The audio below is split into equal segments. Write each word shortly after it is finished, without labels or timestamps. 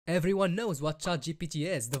Everyone knows what ChatGPT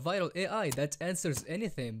is, the viral AI that answers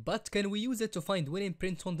anything, but can we use it to find winning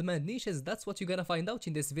print-on-demand niches? That's what you're gonna find out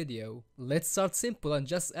in this video. Let's start simple and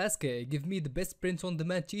just ask it, give me the best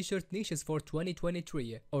print-on-demand t-shirt niches for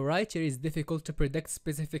 2023. Alright, here is difficult to predict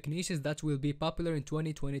specific niches that will be popular in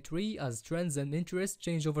 2023 as trends and interests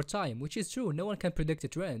change over time, which is true, no one can predict a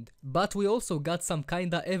trend. But we also got some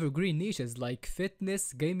kinda evergreen niches like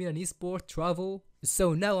fitness, gaming and esport, travel.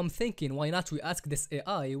 So now I'm thinking, why not we ask this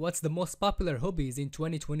AI what's the most popular hobbies in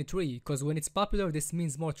 2023, cause when it's popular this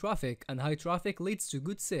means more traffic, and high traffic leads to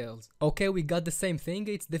good sales. Okay, we got the same thing,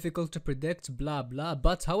 it's difficult to predict blah blah,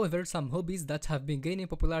 but however some hobbies that have been gaining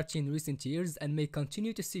popularity in recent years and may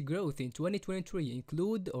continue to see growth in 2023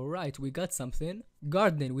 include, alright, we got something.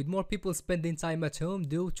 Gardening. With more people spending time at home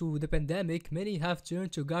due to the pandemic, many have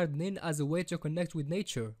turned to gardening as a way to connect with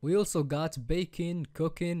nature. We also got baking,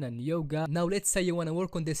 cooking and yoga. Now let's say you want to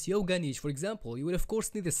work on this yoga niche, for example, you will of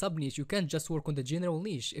course need a sub niche, you can't just work on the general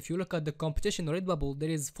niche. If you look at the competition on Redbubble,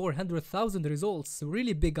 there is 400,000 results,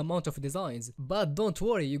 really big amount of designs. But don't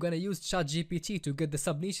worry, you're gonna use ChatGPT to get the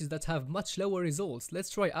sub niches that have much lower results.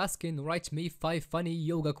 Let's try asking, write me 5 funny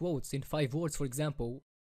yoga quotes in 5 words for example.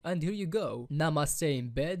 And here you go. Namaste in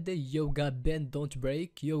bed, yoga bend don't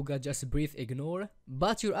break, yoga just breathe ignore.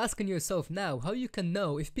 But you're asking yourself now how you can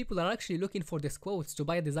know if people are actually looking for these quotes to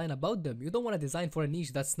buy a design about them. You don't want to design for a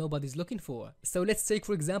niche that's nobody's looking for. So let's take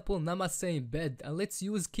for example Namaste in bed and let's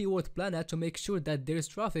use keyword planner to make sure that there is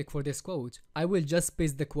traffic for this quote. I will just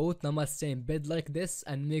paste the quote Namaste in bed like this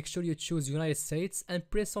and make sure you choose United States and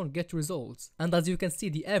press on get results. And as you can see,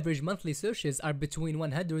 the average monthly searches are between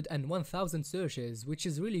 100 and 1000 searches, which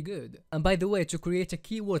is really good. And by the way, to create a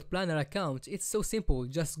keyword planner account, it's so simple.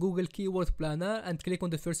 Just Google keyword planner and click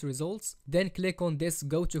on the first results, then click on this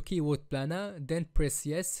go to keyword planner, then press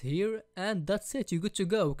yes here, and that's it, you're good to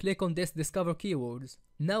go. Click on this discover keywords.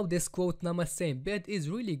 Now this quote Namaste in bed is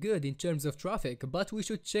really good in terms of traffic, but we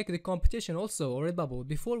should check the competition also or Redbubble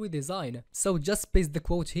before we design. So just paste the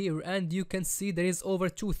quote here and you can see there is over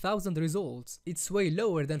 2000 results. It's way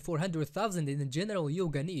lower than 400,000 in the general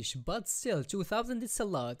yoga niche, but still 2000 is a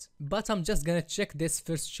lot. But I'm just gonna check this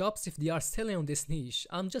first shops if they are selling on this niche.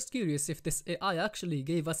 I'm just curious if this AI actually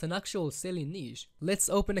gave us an actual selling niche. Let's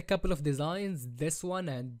open a couple of designs, this one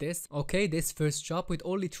and this. Okay, this first shop with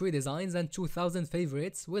only 3 designs and 2000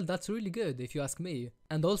 favorites. Well, that's really good if you ask me.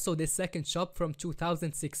 And also this second shop from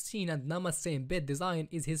 2016 and Namaste in bed design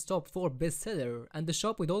is his top 4 bestseller and the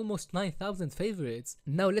shop with almost 9000 favorites.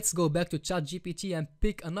 Now let's go back to ChatGPT and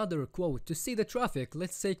pick another quote to see the traffic.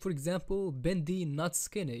 Let's take for example bendy not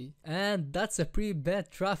skinny, and that's a pretty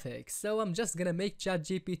bad traffic, so I'm just gonna make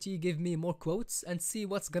ChatGPT give me more quotes and see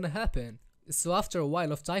what's gonna happen. So after a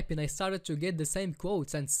while of typing, I started to get the same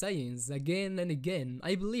quotes and sayings again and again.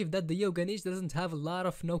 I believe that the yoga niche doesn't have a lot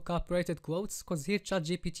of no copyrighted quotes, cause here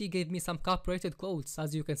ChatGPT gave me some copyrighted quotes,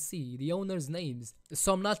 as you can see, the owner's names.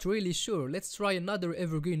 So I'm not really sure. Let's try another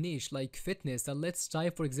evergreen niche like fitness and let's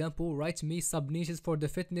type for example write me sub niches for the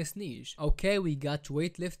fitness niche. Okay, we got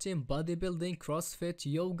weightlifting, bodybuilding, CrossFit,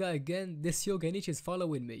 yoga. Again, this yoga niche is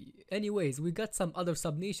following me. Anyways, we got some other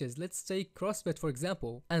sub niches. Let's take CrossFit for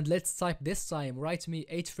example and let's type this time write me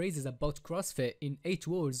 8 phrases about CrossFit in 8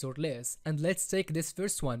 words or less. And let's take this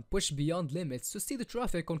first one, push beyond limits, to see the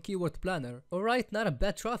traffic on keyword planner. Alright, not a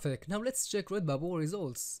bad traffic. Now let's check Redbubble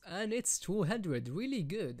results and it's 200, really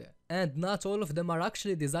good. And not all of them are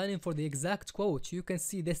actually designing for the exact quote. You can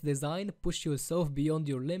see this design, push yourself beyond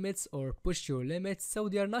your limits or push your limits, so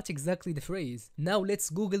they are not exactly the phrase. Now let's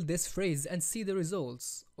Google this phrase and see the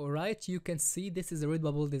results. Alright, you can see this is a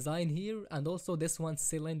Redbubble design here, and also this one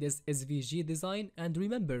selling this SVG design. And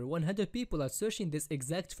remember, 100 people are searching this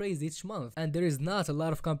exact phrase each month, and there is not a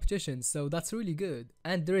lot of competition, so that's really good.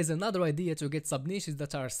 And there is another idea to get sub niches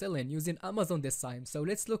that are selling using Amazon this time. So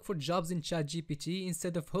let's look for jobs in ChatGPT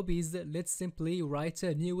instead of hobbies. Let's simply write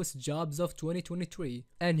newest jobs of 2023.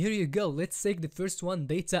 And here you go, let's take the first one,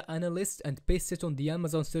 data analyst, and paste it on the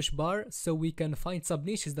Amazon search bar so we can find sub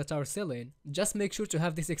niches that are selling. Just make sure to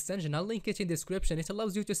have this extension, I'll link it in the description. It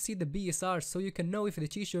allows you to see the BSR so you can know if the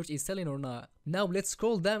t-shirt is selling or not. Now let's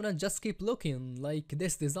scroll down and just keep looking, like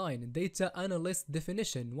this design, data analyst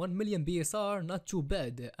definition, 1 million BSR, not too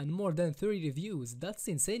bad, and more than 30 reviews. That's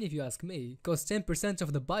insane if you ask me, cause 10%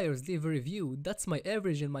 of the buyers leave a review. That's my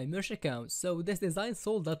average in my merch account, so this design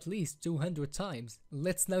sold at least 200 times.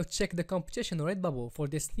 Let's now check the competition on Redbubble for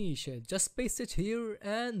this niche. Just paste it here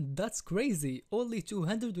and that's crazy, only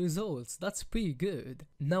 200 results, that's pretty good.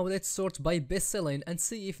 Now let's sort by best selling and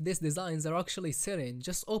see if these designs are actually selling.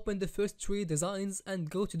 Just open the first 3 designs and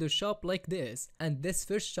go to the shop like this. And this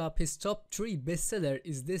first shop, his top 3 bestseller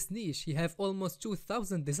is this niche. He have almost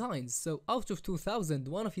 2000 designs, so out of 2000,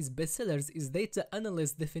 one of his bestsellers is data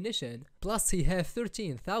analyst definition. Plus he have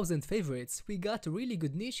 13,000 favorites. We got a really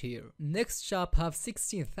good niche here. Next shop have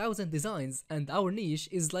 16,000 designs and our niche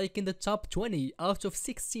is like in the top 20 out of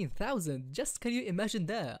 16,000. Just can you imagine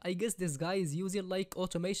that? I guess this guy is using like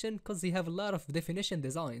automation cause he have a lot of definition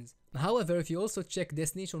designs. However, if you also check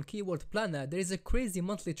this niche on Keyword Planner, there is a crazy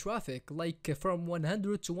monthly traffic, like from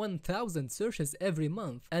 100 to 1000 searches every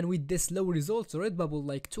month. And with this low results, Redbubble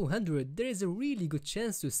like 200, there is a really good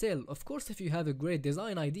chance to sell. Of course, if you have a great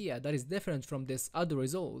design idea that is different from this other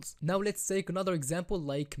results. Now let's take another example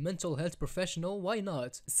like mental health professional, why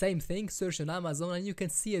not? Same thing, search on Amazon and you can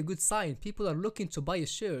see a good sign. People are looking to buy a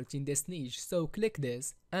shirt in this niche, so click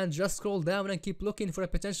this. And just scroll down and keep looking for a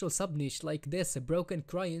potential sub-niche like this, a broken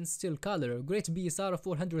crayon still color, great BSR of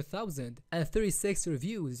 400,000 and 36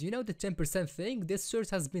 reviews. You know the 10% thing? This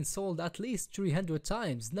shirt has been sold at least 300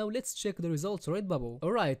 times. Now let's check the results Redbubble.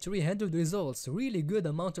 Alright, 300 results, really good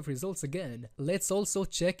amount of results again. Let's also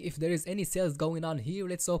check if there is any sales going on here.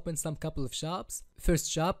 Let's open some couple of shops. First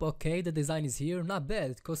shop, okay, the design is here, not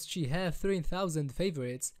bad, cause she have 13,000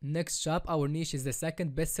 favorites. Next shop, our niche is the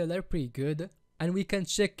second bestseller, pretty good. And we can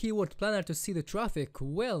check Keyword Planner to see the traffic.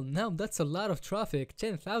 Well, now that's a lot of traffic,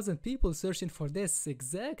 10,000 people searching for this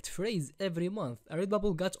exact phrase every month.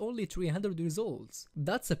 Redbubble got only 300 results.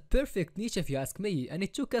 That's a perfect niche if you ask me, and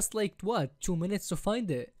it took us like what, 2 minutes to find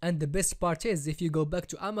it. And the best part is, if you go back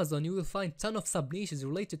to Amazon, you will find ton of sub niches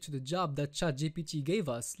related to the job that ChatGPT gave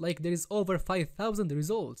us. Like there is over 5,000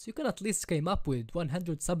 results. You can at least came up with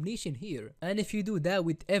 100 sub niche in here. And if you do that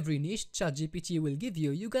with every niche ChatGPT will give you,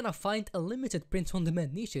 you're gonna find unlimited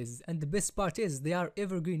print-on-demand niches, and the best part is they are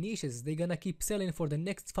evergreen niches. They're gonna keep selling for the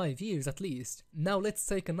next 5 years at least. Now let's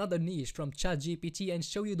take another niche from ChatGPT and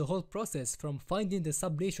show you the whole process from finding the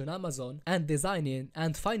sub niche on Amazon and designing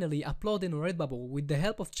and finally uploading on Redbubble with the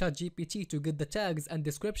help of ChatGPT to get the tags and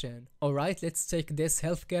description. Alright, let's take this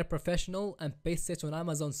healthcare professional and paste it on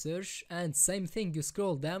Amazon search, and same thing, you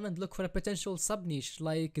scroll down and look for a potential sub niche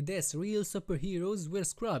like this, real superheroes wear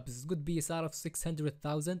scrubs, good BSR of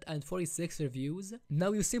 600,000 and 46 reviews.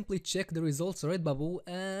 Now you simply check the results Redbubble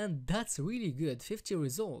and that's really good, 50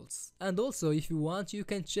 results. And also if you want you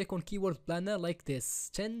can check on Keyword Planner like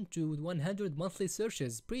this, 10 to 100 monthly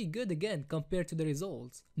searches, pretty good again compared to the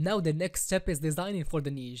results. Now the next step is designing for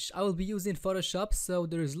the niche. I will be using Photoshop, so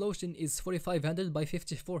the resolution is 4500 by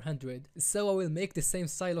 5400. So I will make the same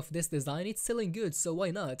style of this design, it's selling good so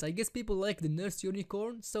why not? I guess people like the nurse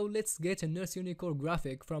unicorn, so let's get a nurse unicorn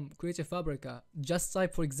graphic from Creative Fabrica. Just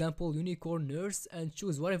type for example unicorn nurse and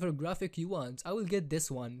choose whatever graphic you want. I will get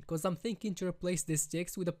this one cause I'm thinking to replace this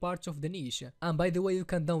text with a part of the niche. And by the way, you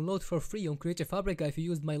can download for free on Creative Fabrica. If you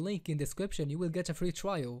use my link in description you will get a free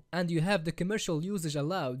trial. And you have the commercial usage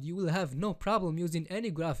allowed. You will have no problem using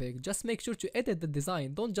any graphic. Just make sure to edit the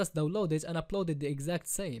design, don't just download it and upload it the exact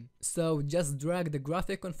same. So just drag the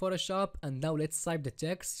graphic on Photoshop and now let's type the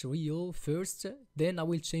text real first. Then I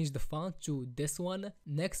will change the font to this one.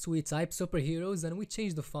 Next we type superheroes and we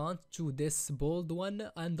change the font to this bold one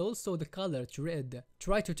and also the color to red.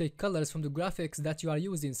 Try to take colors from the graphics that you are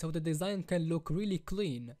using so the design can look really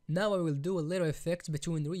clean. Now I will do a little effect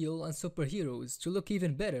between real and superheroes to look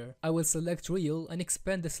even better. I will select real and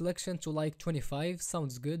expand the selection to like 25,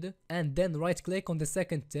 sounds good. And then right click on the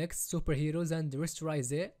second text superheroes and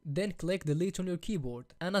rasterize it. Then click delete on your keyboard.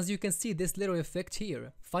 And as you can see this little effect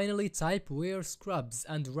here. Finally type wear scrubs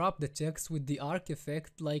and wrap the text with the arc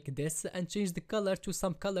effect like this and change the color to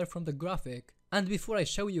some color from the graphic. And before I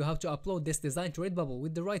show you how to upload this design to Redbubble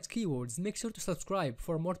with the right keywords, make sure to subscribe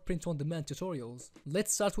for more print-on-demand tutorials.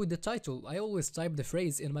 Let's start with the title. I always type the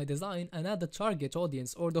phrase in my design and add the target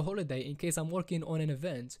audience or the holiday in case I'm working on an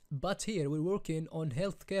event. But here we're working on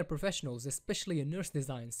healthcare professionals, especially in nurse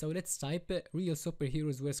design. So let's type real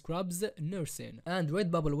superheroes wear scrubs, nursing. And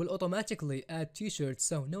Redbubble will automatically add t-shirts,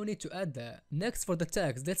 so no need to add that. Next for the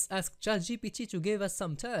tags, let's ask ChatGPT to give us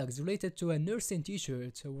some tags related to a nursing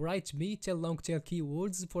t-shirt. Write me, tell long tail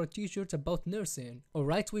keywords for a t-shirt about nursing.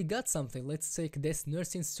 Alright, we got something. Let's take this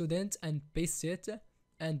nursing student and paste it.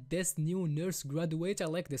 And this new nurse graduate, I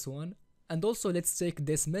like this one. And also let's take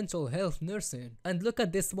this mental health nursing. And look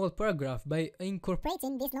at this small paragraph. By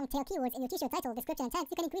incorporating these long tail keywords in your t-shirt title, description and tags,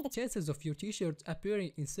 you can increase the chances of your t-shirt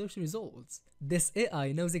appearing in search results. This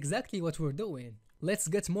AI knows exactly what we're doing. Let's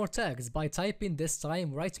get more tags by typing this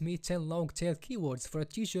time write me 10 long tail keywords for a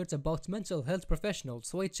t-shirt about mental health professional,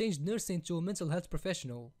 so I changed nursing to mental health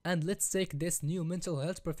professional. And let's take this new mental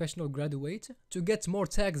health professional graduate. To get more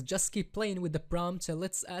tags, just keep playing with the prompt.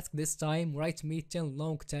 Let's ask this time write me 10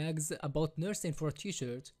 long tags about nursing for a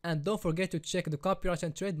t-shirt. And don't forget to check the copyright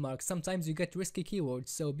and trademark, sometimes you get risky keywords,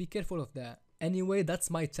 so be careful of that. Anyway,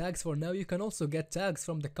 that's my tags for now. You can also get tags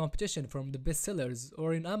from the competition, from the bestsellers,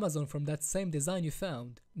 or in Amazon from that same design you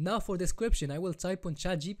found. Now for description, I will type on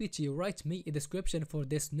ChatGPT write me a description for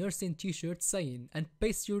this nursing t-shirt saying and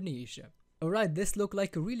paste your niche. Alright, this looked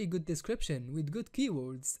like a really good description with good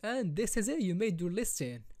keywords, and this is it, you made your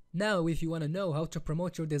listing. Now if you wanna know how to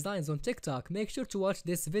promote your designs on TikTok, make sure to watch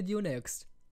this video next.